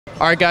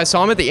Alright guys,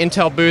 so I'm at the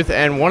Intel booth,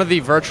 and one of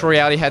the virtual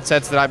reality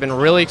headsets that I've been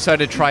really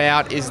excited to try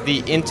out is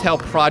the Intel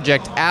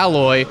Project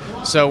Alloy.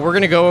 So we're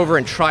going to go over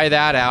and try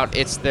that out.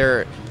 It's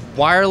their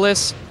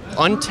wireless,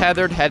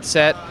 untethered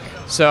headset.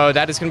 So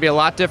that is going to be a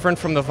lot different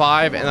from the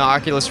Vive and the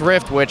Oculus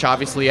Rift, which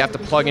obviously you have to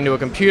plug into a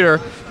computer.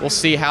 We'll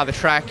see how the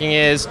tracking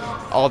is,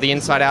 all the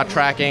inside-out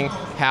tracking,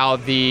 how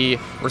the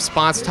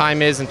response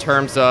time is in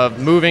terms of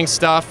moving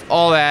stuff,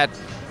 all that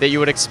you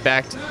would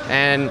expect,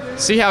 and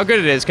see how good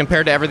it is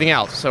compared to everything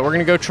else. So we're going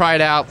to go try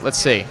it out. Let's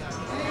see.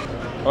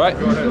 All right,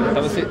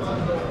 have a seat.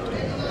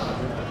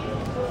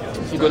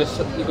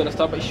 You're gonna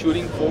start by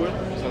shooting forward. So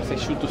I'm gonna say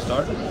shoot to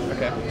start.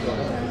 Okay.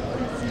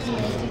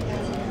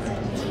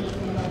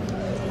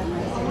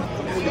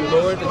 You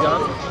lower the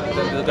gun,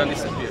 then the gun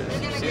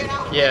disappears. You see it?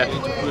 Yeah. You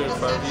need to put it in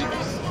front of you.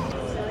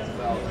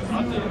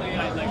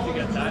 I'd like to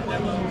get that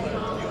demo.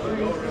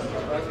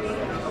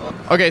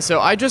 Okay, so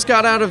I just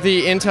got out of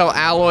the Intel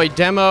Alloy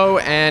demo,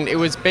 and it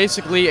was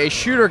basically a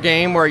shooter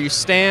game where you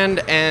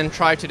stand and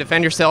try to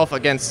defend yourself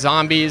against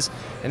zombies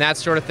and that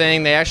sort of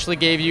thing. They actually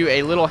gave you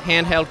a little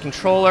handheld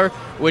controller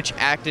which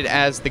acted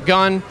as the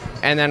gun,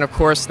 and then of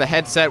course the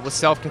headset was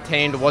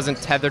self-contained,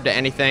 wasn't tethered to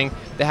anything.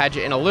 They had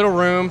you in a little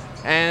room,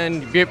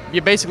 and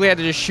you basically had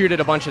to just shoot at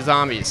a bunch of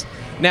zombies.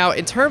 Now,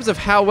 in terms of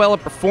how well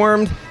it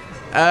performed,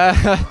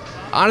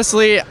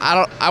 honestly,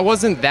 I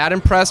wasn't that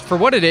impressed. For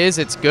what it is,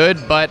 it's good,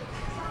 but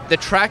the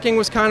tracking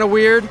was kind of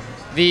weird.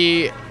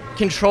 The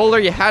controller,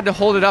 you had to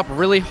hold it up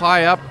really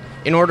high up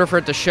in order for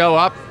it to show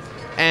up.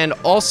 And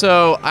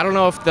also, I don't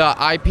know if the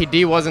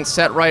IPD wasn't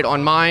set right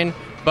on mine,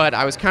 but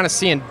I was kind of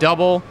seeing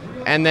double.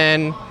 And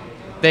then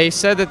they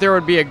said that there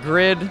would be a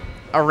grid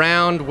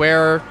around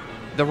where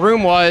the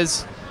room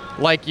was,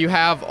 like you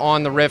have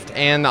on the Rift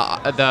and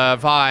the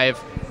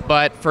Vive.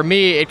 But for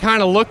me, it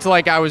kind of looked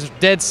like I was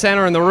dead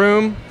center in the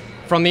room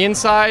from the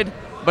inside.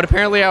 But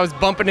apparently I was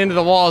bumping into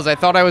the walls. I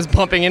thought I was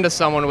bumping into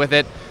someone with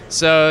it.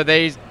 So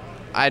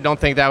I don't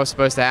think that was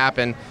supposed to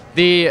happen.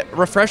 The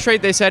refresh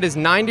rate, they said, is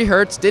 90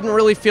 hertz. Didn't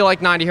really feel like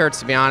 90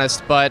 hertz, to be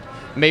honest, but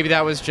maybe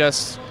that was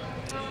just,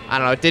 I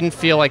don't know, it didn't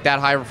feel like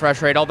that high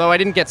refresh rate, although I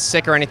didn't get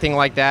sick or anything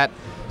like that.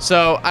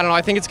 So I don't know,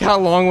 I think it's got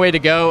a long way to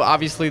go.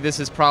 Obviously this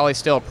is probably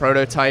still a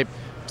prototype,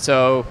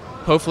 so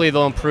hopefully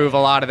they'll improve a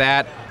lot of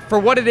that. For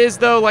what it is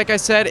though, like I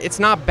said, it's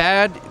not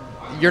bad.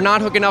 You're not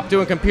hooking up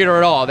to a computer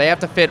at all. They have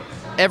to fit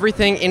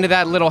everything into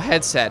that little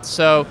headset.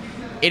 So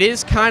it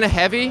is kind of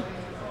heavy,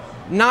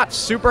 not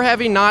super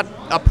heavy, not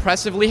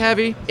oppressively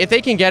heavy. If they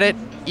can get it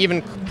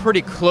even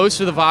pretty close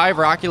to the Vive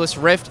or Oculus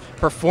Rift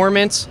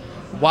performance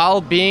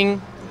while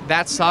being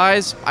that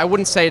size, I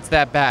wouldn't say it's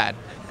that bad.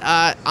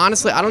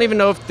 Honestly, I don't even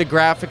know if the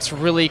graphics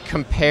really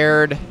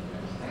compared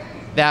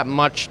that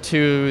much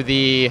to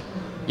the,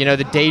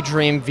 the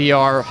Daydream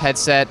VR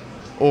headset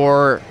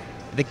or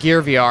the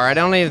Gear VR. I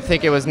don't even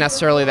think it was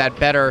necessarily that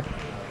better.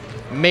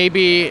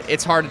 Maybe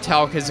it's hard to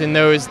tell because in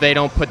those they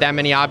don't put that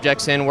many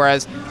objects in,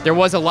 whereas there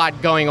was a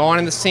lot going on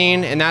in the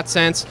scene in that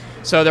sense,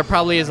 so there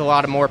probably is a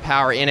lot of more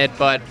power in it,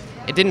 but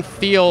it didn't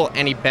feel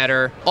any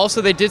better. Also,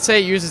 they did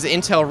say it uses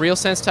Intel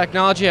RealSense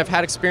technology. I've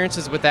had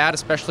experiences with that,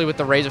 especially with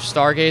the Razer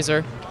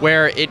Stargazer,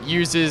 where it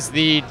uses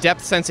the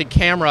depth sensing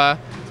camera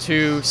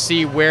to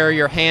see where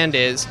your hand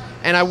is.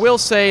 And I will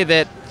say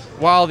that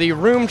while the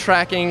room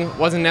tracking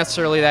wasn't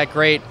necessarily that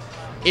great,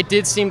 it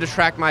did seem to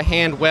track my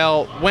hand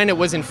well when it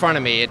was in front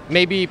of me.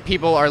 Maybe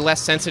people are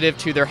less sensitive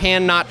to their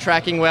hand not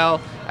tracking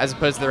well as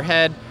opposed to their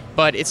head,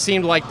 but it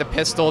seemed like the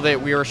pistol that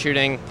we were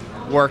shooting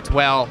worked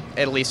well,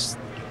 at least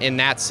in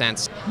that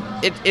sense.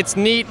 It's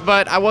neat,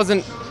 but I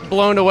wasn't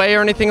blown away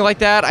or anything like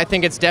that. I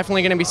think it's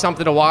definitely going to be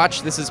something to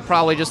watch. This is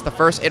probably just the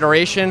first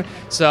iteration,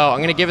 so I'm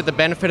going to give it the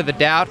benefit of the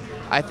doubt.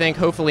 I think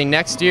hopefully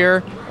next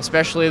year,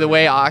 especially the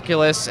way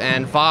Oculus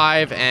and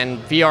Vive and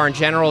VR in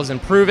general is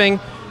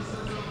improving,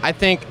 I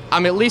think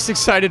I'm at least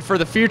excited for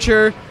the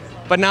future,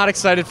 but not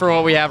excited for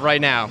what we have right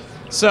now.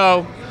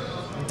 So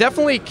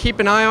definitely keep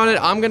an eye on it.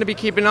 I'm going to be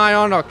keeping an eye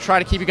on it. I'll try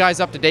to keep you guys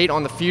up to date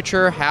on the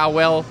future, how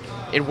well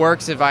it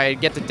works if I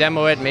get to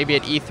demo it, maybe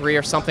at E3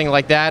 or something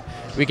like that.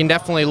 We can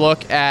definitely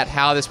look at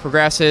how this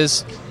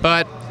progresses,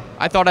 but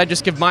I thought I'd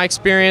just give my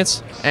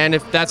experience, and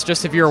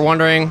if you're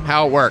wondering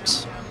how it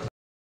works.